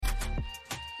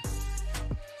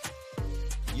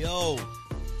Yo.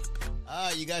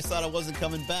 You guys thought I wasn't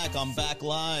coming back. I'm back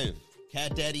live.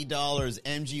 Cat Daddy Dollars,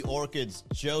 MG Orchids,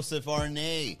 Joseph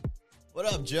Arnay. What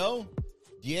up, Joe?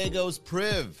 Diego's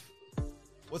Priv.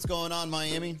 What's going on,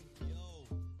 Miami?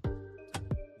 Yo.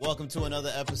 Welcome to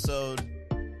another episode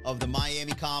of the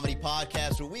Miami Comedy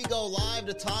Podcast, where we go live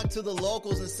to talk to the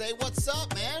locals and say, what's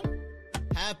up, man?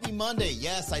 Happy Monday.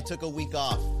 Yes, I took a week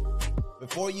off.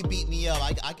 Before you beat me up,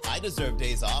 I deserve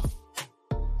days off.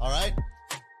 All right?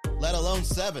 Let alone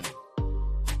 7.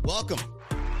 Welcome.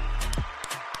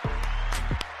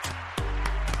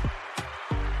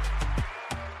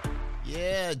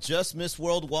 Yeah, Just Miss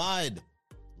Worldwide.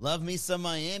 Love me some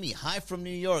Miami. Hi from New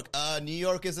York. New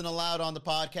York isn't allowed on the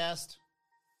podcast.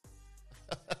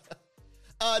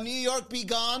 New York be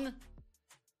gone.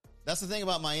 That's the thing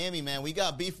about Miami, man. We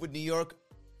got beef with New York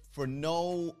for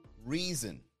no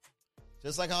reason.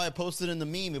 Just like how I posted in the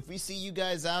meme. If we see you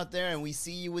guys out there and we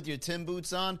see you with your Tim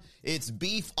boots on, it's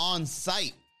beef on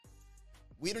sight.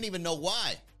 We don't even know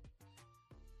why.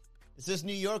 It's just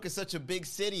New York is such a big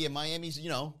city, and Miami's,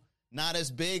 not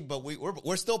as big, but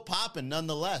we're still popping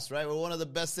nonetheless, right? We're one of the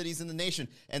best cities in the nation.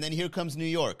 And then here comes New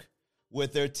York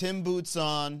with their Tim boots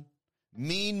on,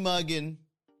 mean mugging,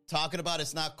 talking about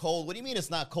it's not cold. What do you mean it's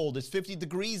not cold? It's 50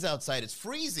 degrees outside. It's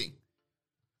freezing.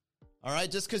 All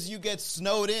right? Just because you get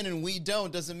snowed in and we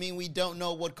don't doesn't mean we don't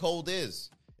know what cold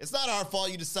is. It's not our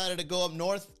fault you decided to go up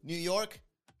north, New York.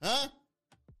 Huh?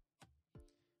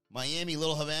 Miami,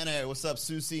 Little Havana. What's up,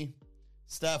 Susie?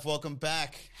 Steph, welcome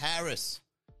back. Harris.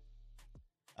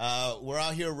 We're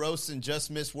out here roasting Just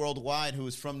Miss Worldwide, who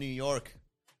is from New York,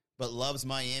 but loves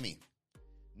Miami.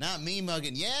 Not me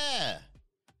mugging. Yeah.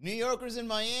 New Yorkers in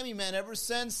Miami, man, ever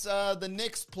since the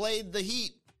Knicks played the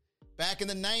Heat back in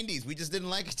the 90s. We just didn't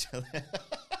like each other.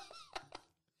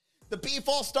 The beef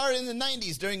all started in the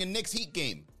 90s during a Knicks Heat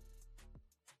game.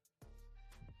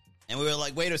 And we were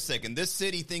like, wait a second. This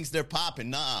city thinks they're popping.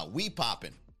 Nah, we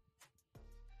popping.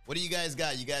 What do you guys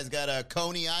got? You guys got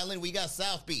Coney Island? We got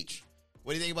South Beach.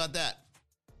 What do you think about that?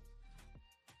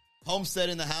 Homestead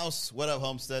in the house. What up,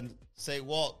 Homestead? Say,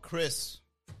 Walt, Chris,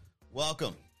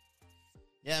 welcome.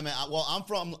 Yeah, man. I'm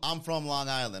from Long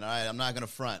Island. All right, I'm not gonna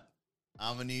front.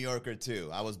 I'm a New Yorker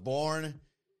too. I was born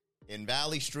in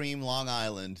Valley Stream, Long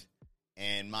Island,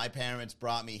 and my parents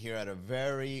brought me here at a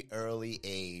very early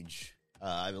age.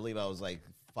 I believe I was like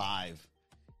 5,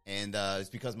 and it's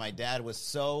because my dad was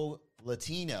so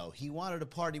Latino. He wanted to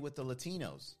party with the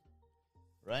Latinos,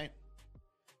 right?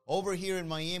 Over here in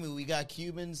Miami, we got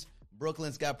Cubans.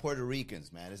 Brooklyn's got Puerto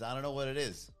Ricans, man. I don't know what it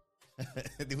is.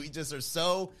 We just are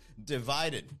so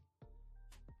divided.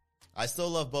 I still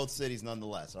love both cities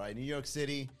nonetheless, all right? New York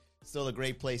City, still a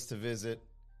great place to visit.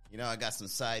 I got some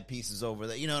side pieces over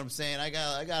there. You know what I'm saying? I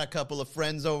got a couple of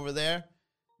friends over there.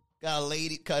 Got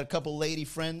a couple lady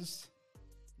friends.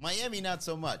 Miami, not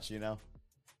so much,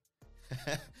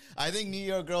 I think New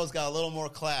York girls got a little more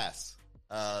class,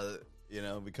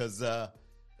 because...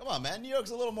 come on, man. New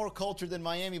York's a little more cultured than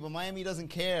Miami, but Miami doesn't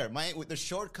care. With the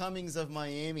shortcomings of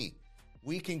Miami,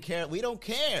 we can care. We don't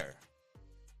care.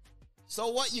 So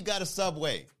what? You got a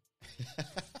subway.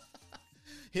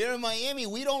 Here in Miami,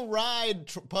 we don't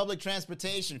ride public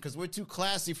transportation because we're too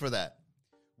classy for that.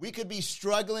 We could be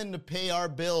struggling to pay our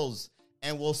bills,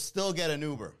 and we'll still get an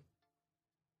Uber.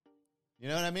 You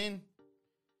know what I mean?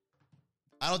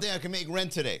 I don't think I can make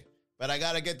rent today, but I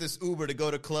got to get this Uber to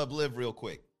go to Club Live real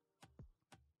quick.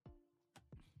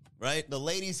 Right? The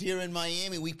ladies here in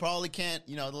Miami, we probably can't,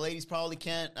 the ladies probably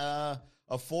can't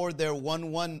afford their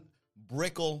 1-1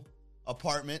 Brickell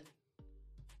apartment.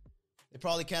 They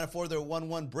probably can't afford their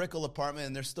 1-1 Brickell apartment,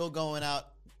 and they're still going out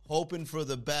hoping for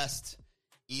the best.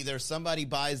 Either somebody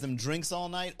buys them drinks all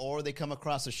night, or they come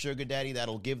across a sugar daddy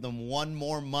that'll give them 1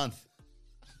 more month.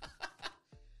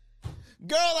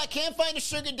 Girl, I can't find a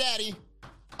sugar daddy.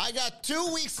 I got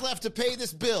 2 weeks left to pay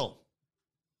this bill.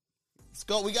 Let's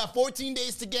go. We got 14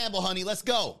 days to gamble, honey. Let's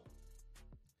go.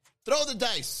 Throw the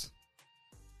dice.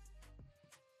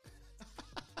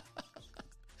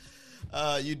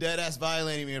 You dead ass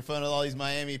violating me in front of all these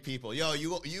Miami people. Yo,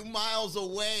 you miles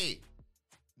away.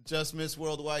 Just Miss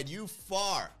Worldwide. You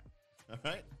far. All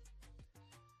right.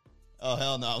 Oh,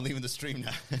 hell no. I'm leaving the stream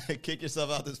now. Kick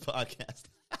yourself out this podcast.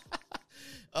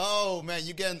 Oh, man.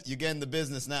 You getting the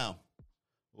business now.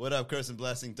 What up, Curse and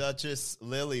Blessing? Duchess,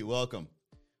 Lily, welcome.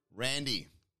 Randy,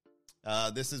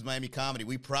 this is Miami Comedy.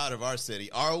 We proud of our city.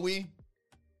 Are we?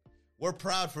 We're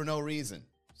proud for no reason,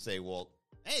 say Walt.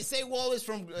 Hey, say Walt is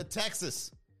from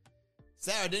Texas.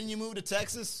 Sarah, didn't you move to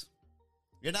Texas?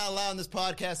 You're not allowed in this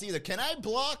podcast either. Can I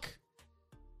block?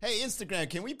 Hey, Instagram,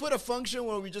 can we put a function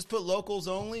where we just put locals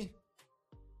only?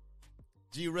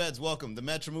 G Reds, welcome. The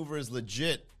Metro Mover is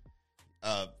legit.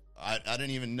 I didn't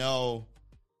even know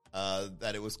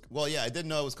that it was. Well, yeah, I did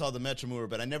know it was called the Metro Mover,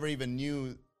 but I never even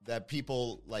knew that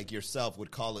people like yourself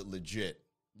would call it legit.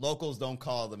 Locals don't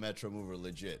call the Metro Mover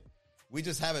legit. We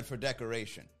just have it for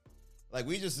decoration. Like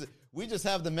we just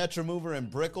have the Metro Mover in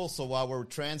Brickell, so while we're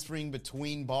transferring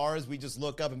between bars, we just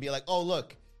look up and be like, oh,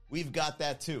 look, we've got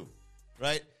that too,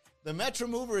 right? The Metro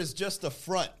Mover is just a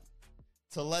front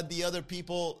to let the other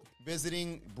people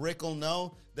visiting Brickell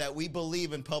know that we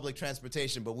believe in public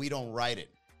transportation, but we don't ride it.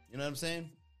 You know what I'm saying?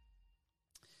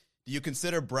 Do you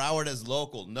consider Broward as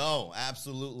local? No,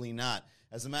 absolutely not.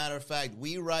 As a matter of fact,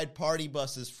 we ride party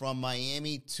buses from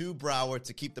Miami to Broward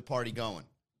to keep the party going.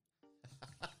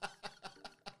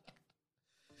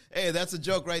 Hey, that's a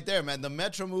joke right there, man. The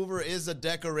Metro Mover is a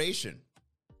decoration.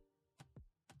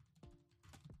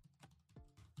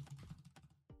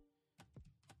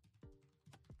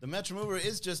 The Metro Mover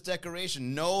is just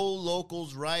decoration. No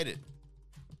locals ride it.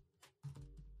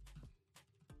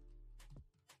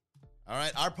 All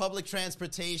right, our public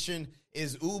transportation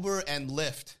is Uber and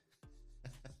Lyft.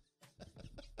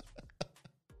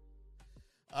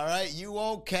 All right, you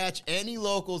won't catch any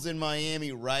locals in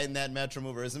Miami riding that Metro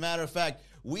Mover. As a matter of fact,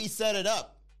 we set it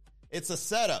up. It's a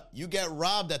setup. You get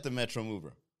robbed at the Metro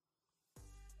Mover.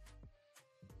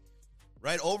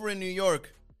 Right over in New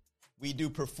York, we do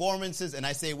performances, and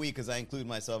I say we because I include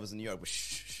myself as in New York. But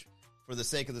shh, for the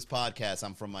sake of this podcast,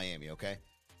 I'm from Miami, okay?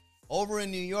 Over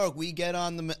in New York, we get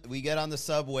on the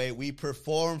subway, we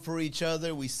perform for each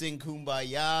other, we sing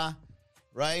Kumbaya,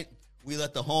 right? We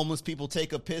let the homeless people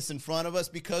take a piss in front of us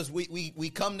because we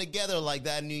come together like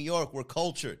that in New York. We're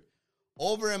cultured.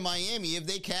 Over in Miami, if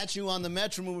they catch you on the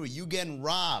Metro Mover, you getting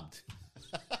robbed.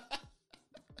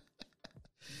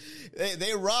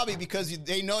 They rob you because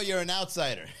they know you're an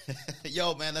outsider.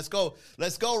 Yo, man, let's go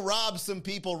rob some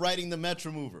people riding the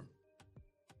Metro Mover.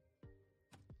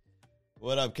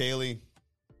 What up, Kaylee?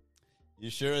 You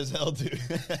sure as hell do.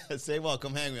 Say, well,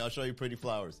 come hang me. I'll show you pretty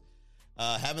flowers.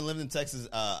 Haven't lived in Texas.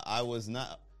 I was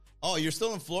not. Oh, you're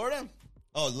still in Florida?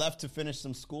 Oh, left to finish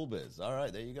some school biz. All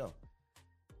right, there you go.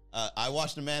 I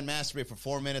watched a man masturbate for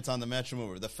 4 minutes on the Metro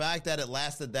Mover. The fact that it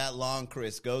lasted that long,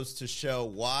 Chris, goes to show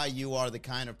why you are the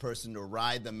kind of person to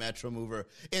ride the Metro Mover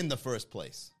in the first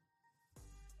place.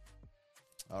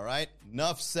 All right,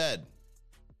 enough said.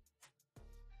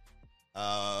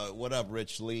 What up,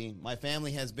 Rich Lee? My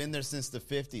family has been there since the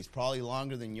 50s, probably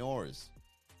longer than yours.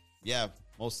 Yeah,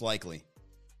 most likely.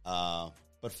 But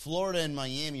Florida and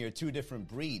Miami are two different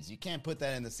breeds. You can't put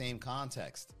that in the same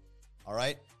context. All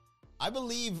right? I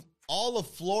believe all of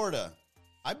Florida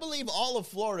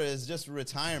is just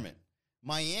retirement.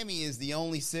 Miami is the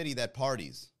only city that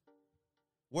parties.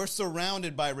 We're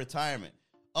surrounded by retirement.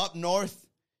 Up north,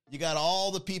 you got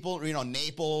all the people,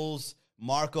 Naples,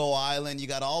 Marco Island. You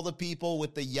got all the people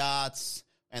with the yachts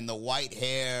and the white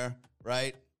hair,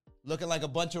 right? Looking like a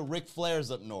bunch of Ric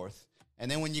Flairs up north. And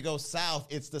then when you go south,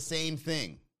 it's the same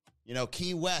thing.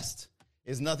 Key West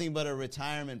is nothing but a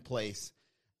retirement place.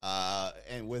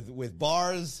 And with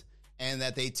bars, and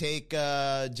that they take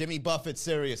Jimmy Buffett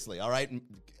seriously, all right?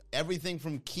 Everything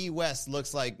from Key West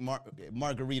looks like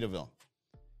Margaritaville.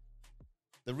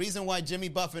 The reason why Jimmy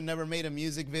Buffett never made a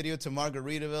music video to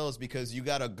Margaritaville is because you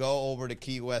got to go over to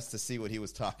Key West to see what he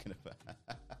was talking about.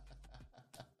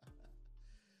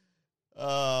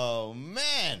 Oh,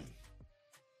 man.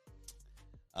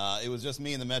 It was just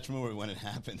me and the Metro Mover when it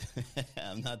happened.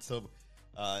 I'm not so...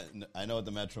 I know what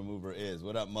the Metro Mover is.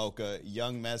 What up, Mocha?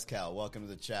 Young Mezcal, welcome to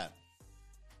the chat.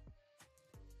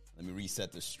 Let me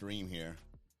reset the stream here.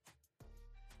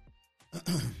 All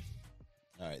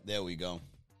right, there we go.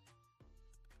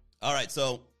 All right,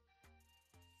 so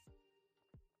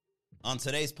on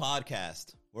today's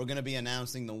podcast, we're going to be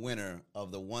announcing the winner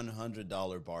of the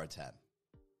 $100 bar tab.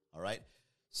 All right,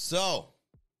 so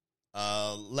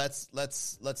let's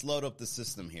load up the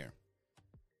system here.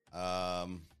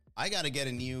 I got to get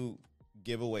a new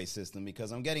giveaway system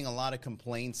because I'm getting a lot of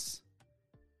complaints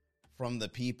from the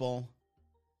people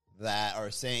that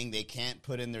are saying they can't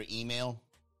put in their email.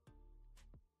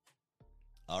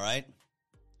 All right.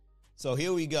 So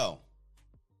here we go.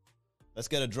 Let's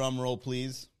get a drum roll,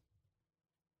 please.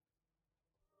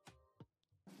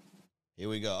 Here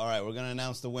we go. All right, we're going to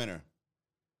announce the winner.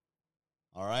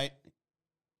 All right.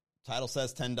 Title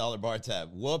says $10 bar tab.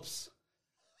 Whoops.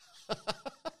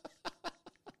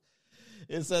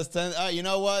 It says 10. You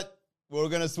know what? We're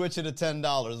going to switch it to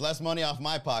 $10. Less money off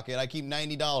my pocket. I keep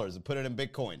 $90 and put it in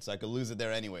Bitcoin so I could lose it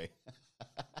there anyway.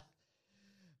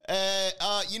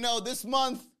 This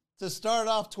month, to start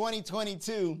off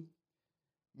 2022,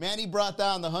 Manny brought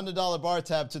down the $100 bar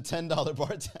tab to $10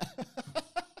 bar tab.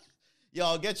 Yo,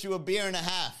 I'll get you a beer and a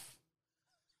half.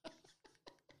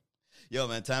 Yo,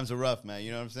 man, times are rough, man.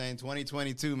 You know what I'm saying?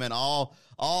 2022, man, all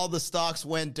the stocks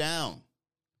went down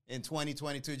in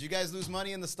 2022. Did you guys lose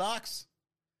money in the stocks?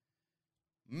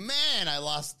 Man, I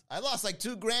lost like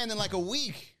 $2,000 in like a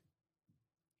week.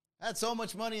 I had so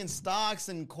much money in stocks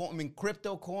and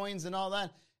crypto coins and all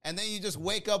that. And then you just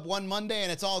wake up one Monday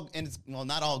and it's well,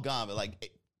 not all gone, but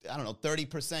like, I don't know,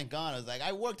 30% gone. I was like,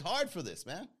 I worked hard for this,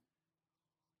 man.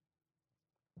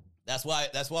 That's why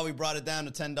we brought it down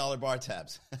to $10 bar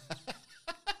tabs.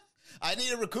 I need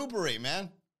to recuperate, man.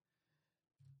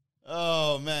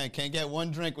 Oh, man, can't get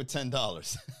one drink with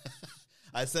 $10.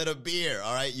 I said a beer,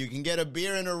 all right? You can get a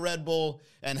beer and a Red Bull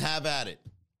and have at it.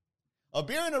 A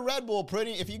beer and a Red Bull,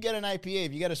 if you get an IPA,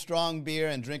 if you get a strong beer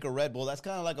and drink a Red Bull, that's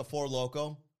kind of like a Four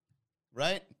Loko,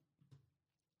 right?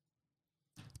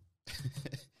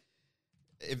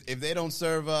 If they don't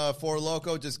serve Four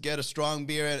Loko, just get a strong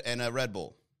beer and a Red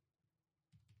Bull.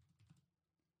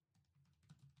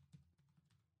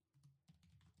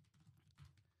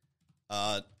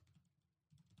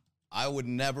 I would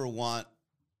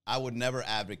never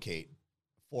advocate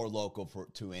Four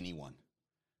Loko to anyone.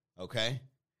 Okay?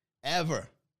 Ever.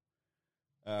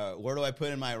 Where do I put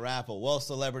in my raffle? Well,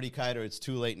 Celebrity Kiter, it's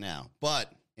too late now.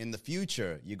 But in the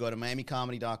future, you go to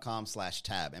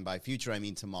miamicomedy.com/tab. And by future, I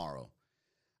mean tomorrow.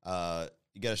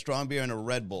 You get a strong beer and a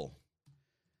Red Bull.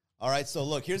 All right, so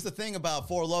look, here's the thing about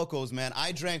Four Lokos, man.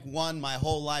 I drank one my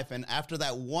whole life, and after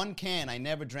that one can, I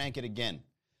never drank it again.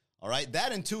 All right,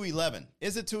 that and 211.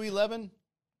 Is it 211?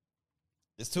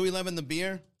 Is 211 the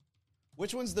beer?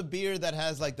 Which one's the beer that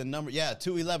has like the number? Yeah,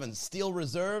 211. Steel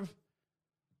Reserve.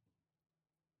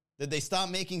 Did they stop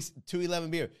making 211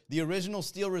 beer? The original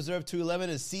Steel Reserve 211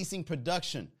 is ceasing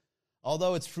production.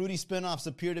 Although its fruity spinoffs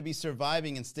appear to be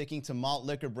surviving and sticking to malt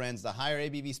liquor brands, the higher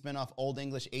ABV spinoff Old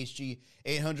English HG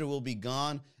 800 will be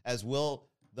gone, as will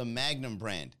the Magnum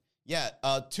brand. Yeah,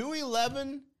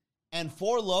 211 and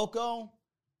Four Loko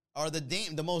are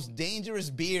the most dangerous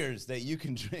beers that you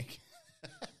can drink.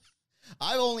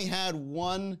 I've only had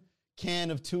one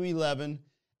can of 211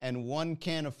 and one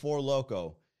can of Four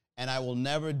Loko, and I will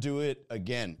never do it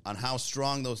again on how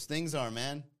strong those things are,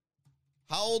 man.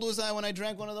 How old was I when I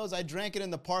drank one of those? I drank it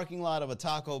in the parking lot of a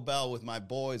Taco Bell with my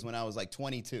boys when I was like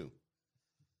 22.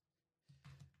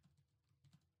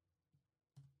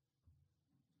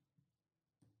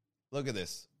 Look at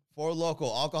this. Four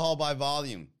Loko, alcohol by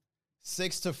volume,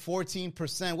 6 to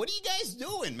 14%. What are you guys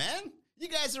doing, man? You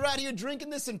guys are out here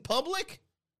drinking this in public?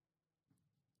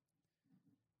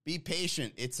 Be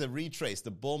patient. It's a retrace. The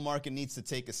bull market needs to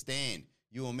take a stand.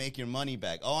 You will make your money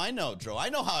back. Oh, I know, Dro. I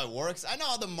know how it works. I know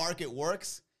how the market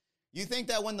works. You think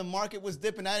that when the market was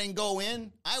dipping, I didn't go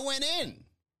in? I went in.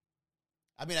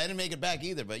 I mean, I didn't make it back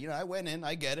either, but, I went in.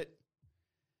 I get it.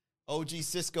 OG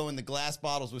Cisco in the glass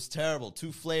bottles was terrible.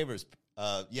 2 flavors.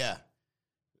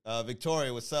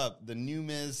 Victoria, what's up? The New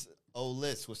Ms.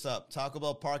 Olis, what's up? Taco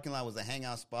Bell parking lot was a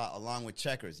hangout spot along with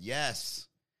Checkers. Yes.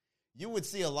 You would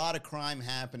see a lot of crime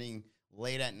happening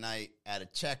late at night at a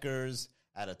Checkers,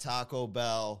 at a Taco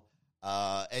Bell,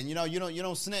 and you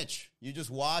don't snitch. You just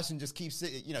watch and just keep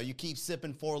you keep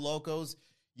sipping Four Lokos.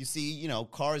 You see,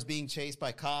 cars being chased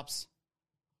by cops.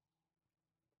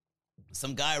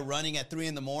 Some guy running at 3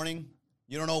 a.m.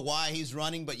 You don't know why he's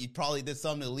running, but you probably did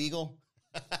something illegal,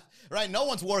 right? No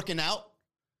one's working out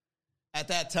at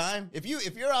that time. If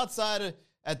you're outside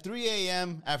at 3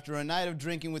 a.m. after a night of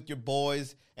drinking with your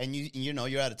boys, and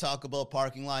you're at a Taco Bell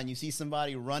parking lot and you see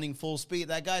somebody running full speed,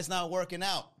 that guy's not working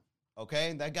out,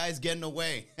 okay? That guy's getting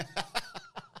away.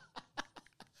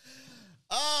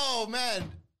 Oh,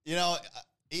 man.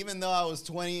 Even though I was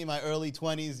 20, in my early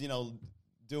 20s,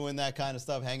 doing that kind of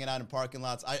stuff, hanging out in parking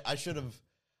lots, I should have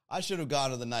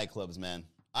gone to the nightclubs, man.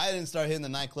 I didn't start hitting the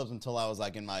nightclubs until I was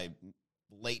like in my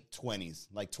late 20s.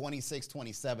 Like 26,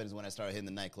 27 is when I started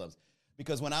hitting the nightclubs.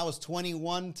 Because when I was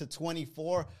 21 to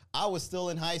 24, I was still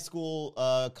in high school,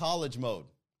 college mode,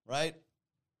 right?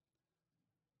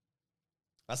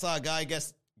 I saw a guy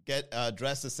get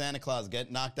dressed as Santa Claus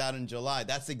get knocked out in July.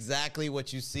 That's exactly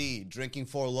what you see drinking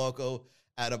Four Loko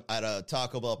at a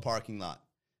Taco Bell parking lot.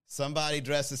 Somebody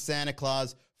dressed as Santa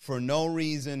Claus for no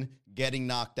reason getting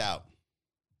knocked out.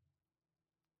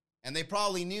 And they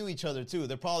probably knew each other, too.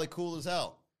 They're probably cool as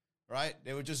hell, right?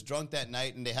 They were just drunk that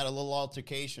night, and they had a little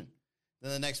altercation. Then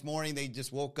the next morning, they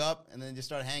just woke up and then just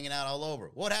started hanging out all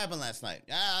over. What happened last night?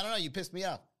 I don't know. You pissed me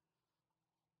off.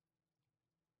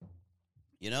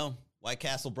 White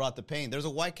Castle brought the pain. There's a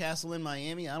White Castle in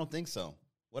Miami? I don't think so.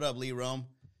 What up, Lee Rome?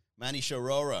 Manny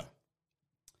Sharora.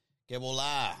 Que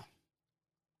vola.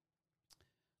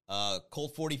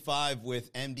 Colt 45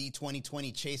 with MD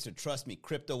 2020 Chaser. Trust me,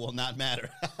 crypto will not matter.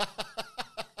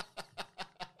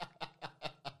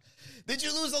 Did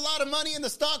you lose a lot of money in the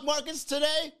stock markets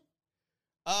today?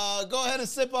 Go ahead and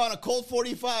sip on a Colt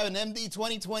 45 and MD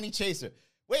 2020 Chaser.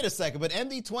 Wait a second, but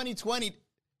MD 2020,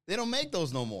 they don't make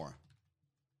those no more.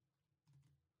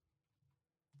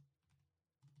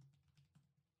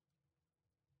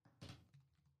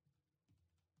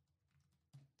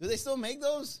 Do they still make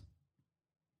those?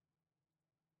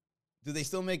 Do they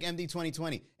still make MD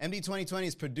 2020? MD 2020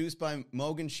 is produced by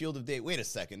Mogan Shield of Date. Wait a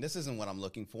second. This isn't what I'm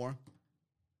looking for.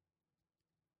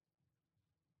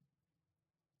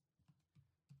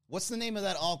 What's the name of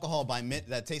that alcohol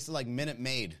that tasted like Minute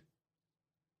Maid?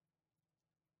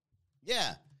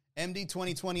 Yeah, MD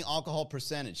 2020 alcohol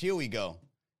percentage. Here we go.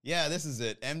 Yeah, this is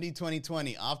it. MD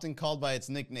 2020, often called by its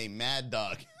nickname, Mad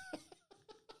Dog.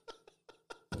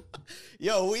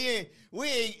 Yo, we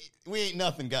ain't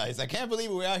nothing, guys. I can't believe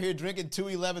we're out here drinking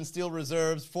 211 Steel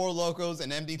Reserves, Four Locos,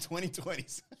 and MD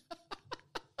 2020s.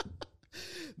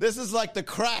 This is like the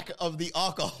crack of the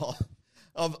alcohol,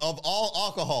 of all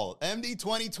alcohol. MD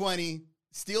 2020,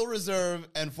 Steel Reserve,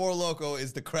 and Four Loko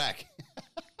is the crack.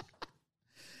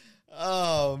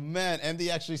 Oh, man. MD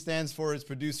actually stands for its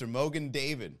producer, Mogan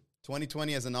David.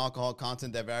 2020 has an alcohol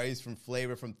content that varies from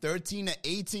flavor from 13 to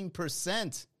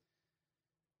 18%.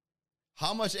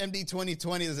 How much MD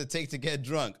 2020 does it take to get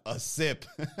drunk? A sip.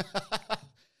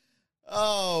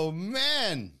 Oh,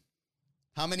 man.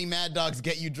 How many Mad Dogs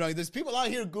get you drunk? There's people out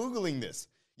here Googling this.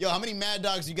 Yo, how many Mad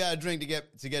Dogs you got to drink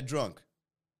to get drunk?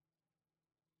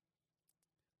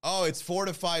 Oh, it's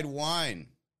fortified wine.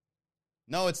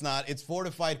 No, it's not. It's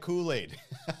fortified Kool-Aid.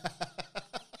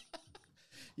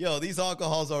 Yo, these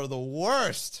alcohols are the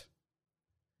worst.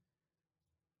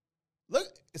 Look,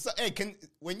 so, hey,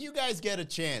 when you guys get a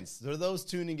chance, for those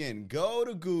tuning in, go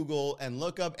to Google and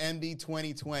look up MD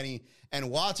 2020 and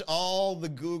watch all the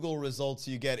Google results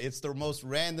you get. It's the most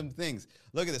random things.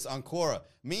 Look at this, on Quora.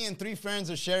 Me and 3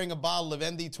 friends are sharing a bottle of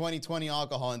MD 2020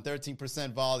 alcohol in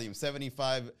 13% volume,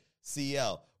 75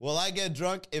 CL. Will I get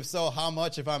drunk? If so, how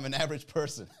much if I'm an average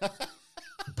person?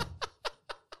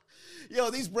 Yo,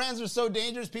 these brands are so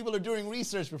dangerous, people are doing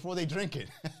research before they drink it.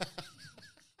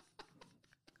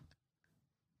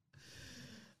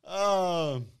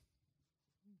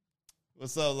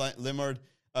 What's up, Limard?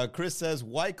 Chris says,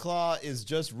 White Claw is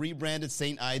just rebranded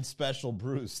St. Ides Special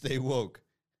Brew. Stay woke.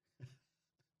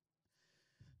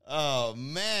 Oh,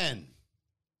 man.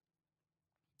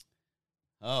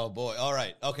 Oh, boy. All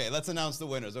right. Okay, let's announce the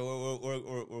winners.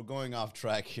 We're going off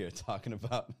track here, talking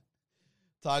about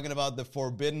the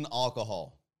forbidden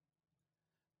alcohol.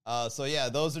 So, yeah,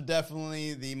 those are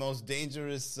definitely the most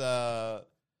dangerous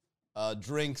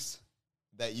drinks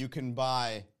that you can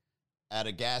buy at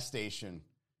a gas station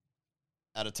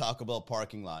at a Taco Bell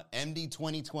parking lot. MD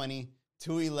 2020,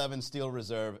 211 Steel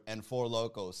Reserve, and Four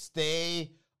Loko.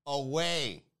 Stay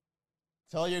away.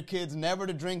 Tell your kids never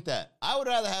to drink that. I would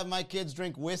rather have my kids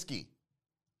drink whiskey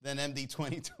than MD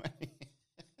 2020.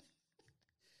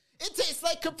 It tastes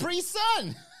like Capri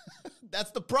Sun.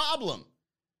 That's the problem.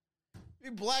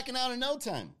 You're blacking out in no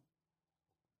time.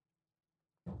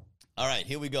 All right,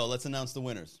 here we go. Let's announce the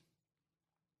winners.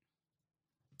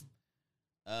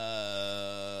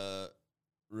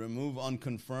 Remove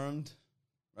unconfirmed,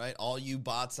 right? All you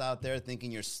bots out there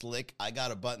thinking you're slick, I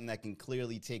got a button that can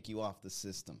clearly take you off the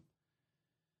system.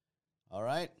 All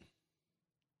right?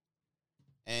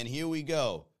 And here we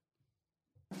go.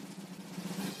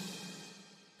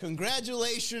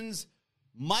 Congratulations,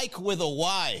 Mike with a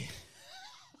Y.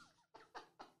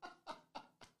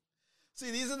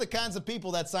 See, these are the kinds of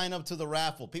people that sign up to the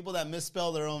raffle, people that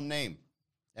misspell their own name.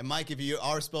 And Mike, if you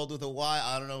are spelled with a Y,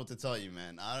 I don't know what to tell you,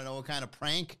 man. I don't know what kind of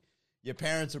prank your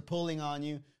parents are pulling on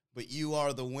you, but you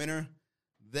are the winner.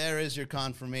 There is your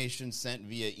confirmation sent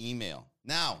via email.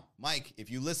 Now, Mike, if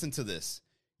you listen to this,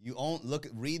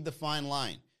 read the fine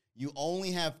line. You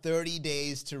only have 30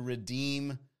 days to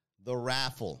redeem the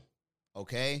raffle,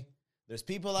 okay? There's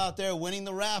people out there winning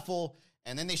the raffle,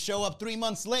 and then they show up 3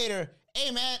 months later.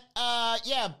 Hey, man,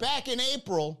 back in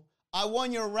April, I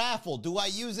won your raffle. Do I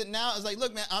use it now? It's like,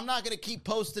 look, man, I'm not going to keep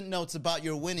posting notes about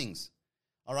your winnings.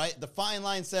 All right? The fine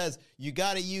line says you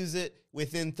got to use it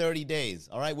within 30 days.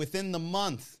 All right? Within the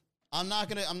month. I'm not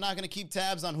going to keep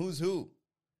tabs on who's who.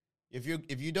 If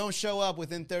you don't show up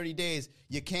within 30 days,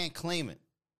 you can't claim it.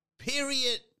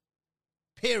 Period.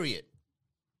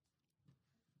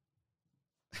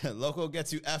 Loco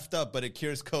gets you effed up, but it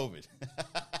cures COVID.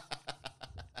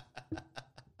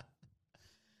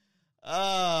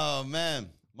 Oh, man.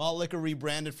 Malt liquor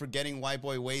rebranded for getting white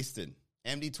boy wasted.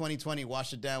 MD 2020,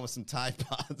 wash it down with some Tide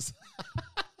Pods.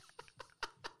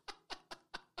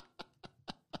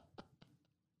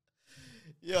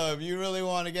 Yo, if you really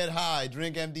want to get high,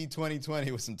 drink MD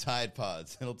 2020 with some Tide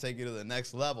Pods. It'll take you to the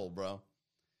next level, bro.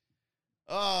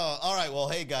 Oh, all right. Well,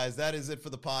 hey, guys, that is it for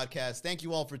the podcast. Thank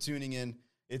you all for tuning in.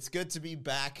 It's good to be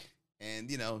back and,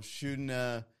 shooting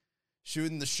the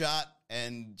shot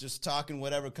and just talking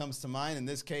whatever comes to mind. In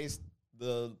this case,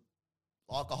 the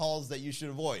alcohols that you should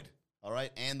avoid, all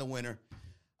right, and the winter.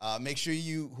 Make sure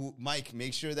Mike,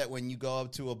 make sure that when you go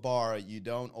up to a bar, you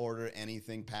don't order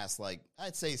anything past, like,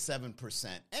 I'd say 7%.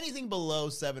 Anything below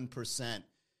 7%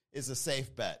 is a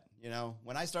safe bet.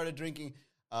 When I started drinking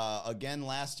again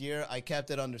last year, I kept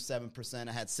it under 7%.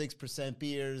 I had 6%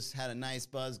 beers, had a nice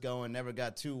buzz going, never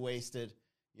got too wasted.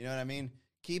 You know what I mean?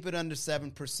 Keep it under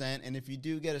 7%. And if you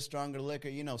do get a stronger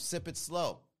liquor, sip it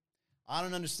slow. I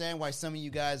don't understand why some of you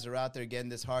guys are out there getting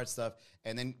this hard stuff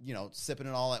and then, sipping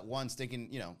it all at once, thinking,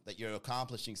 that you're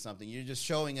accomplishing something. You're just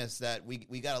showing us that we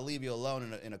got to leave you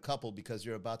alone in a couple because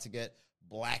you're about to get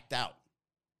blacked out.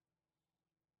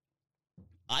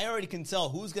 I already can tell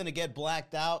who's going to get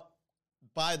blacked out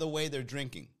by the way they're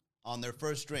drinking on their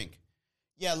first drink.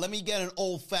 Yeah, let me get an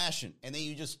old fashioned. And then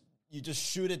you just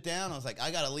shoot it down. I was like,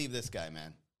 I got to leave this guy,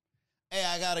 man. Hey,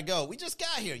 I got to go. We just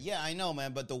got here. Yeah, I know,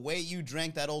 man. But the way you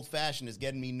drank that old fashioned is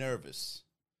getting me nervous.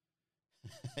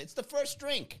 It's the first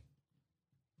drink.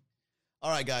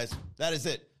 All right, guys, that is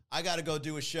it. I got to go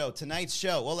do a show. Tonight's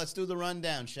show. Well, let's do the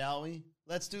rundown, shall we?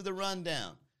 Let's do the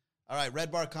rundown. All right, Red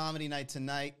Bar Comedy Night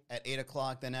tonight at 8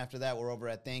 o'clock. Then after that, we're over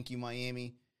at Thank You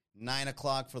Miami, 9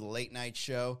 o'clock for the late night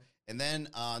show. And then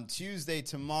on Tuesday,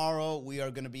 tomorrow, we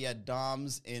are going to be at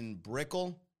Dom's in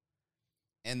Brickell.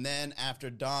 And then after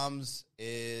Dom's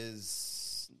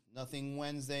is nothing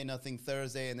Wednesday, nothing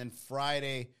Thursday. And then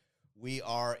Friday, we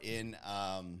are in,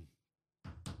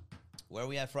 where are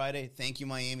we at Friday? Thank You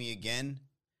Miami again.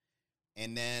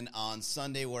 And then on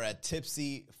Sunday, we're at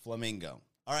Tipsy Flamingo.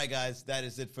 All right, guys, that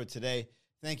is it for today.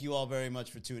 Thank you all very much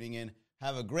for tuning in.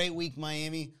 Have a great week,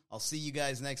 Miami. I'll see you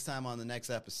guys next time on the next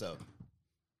episode.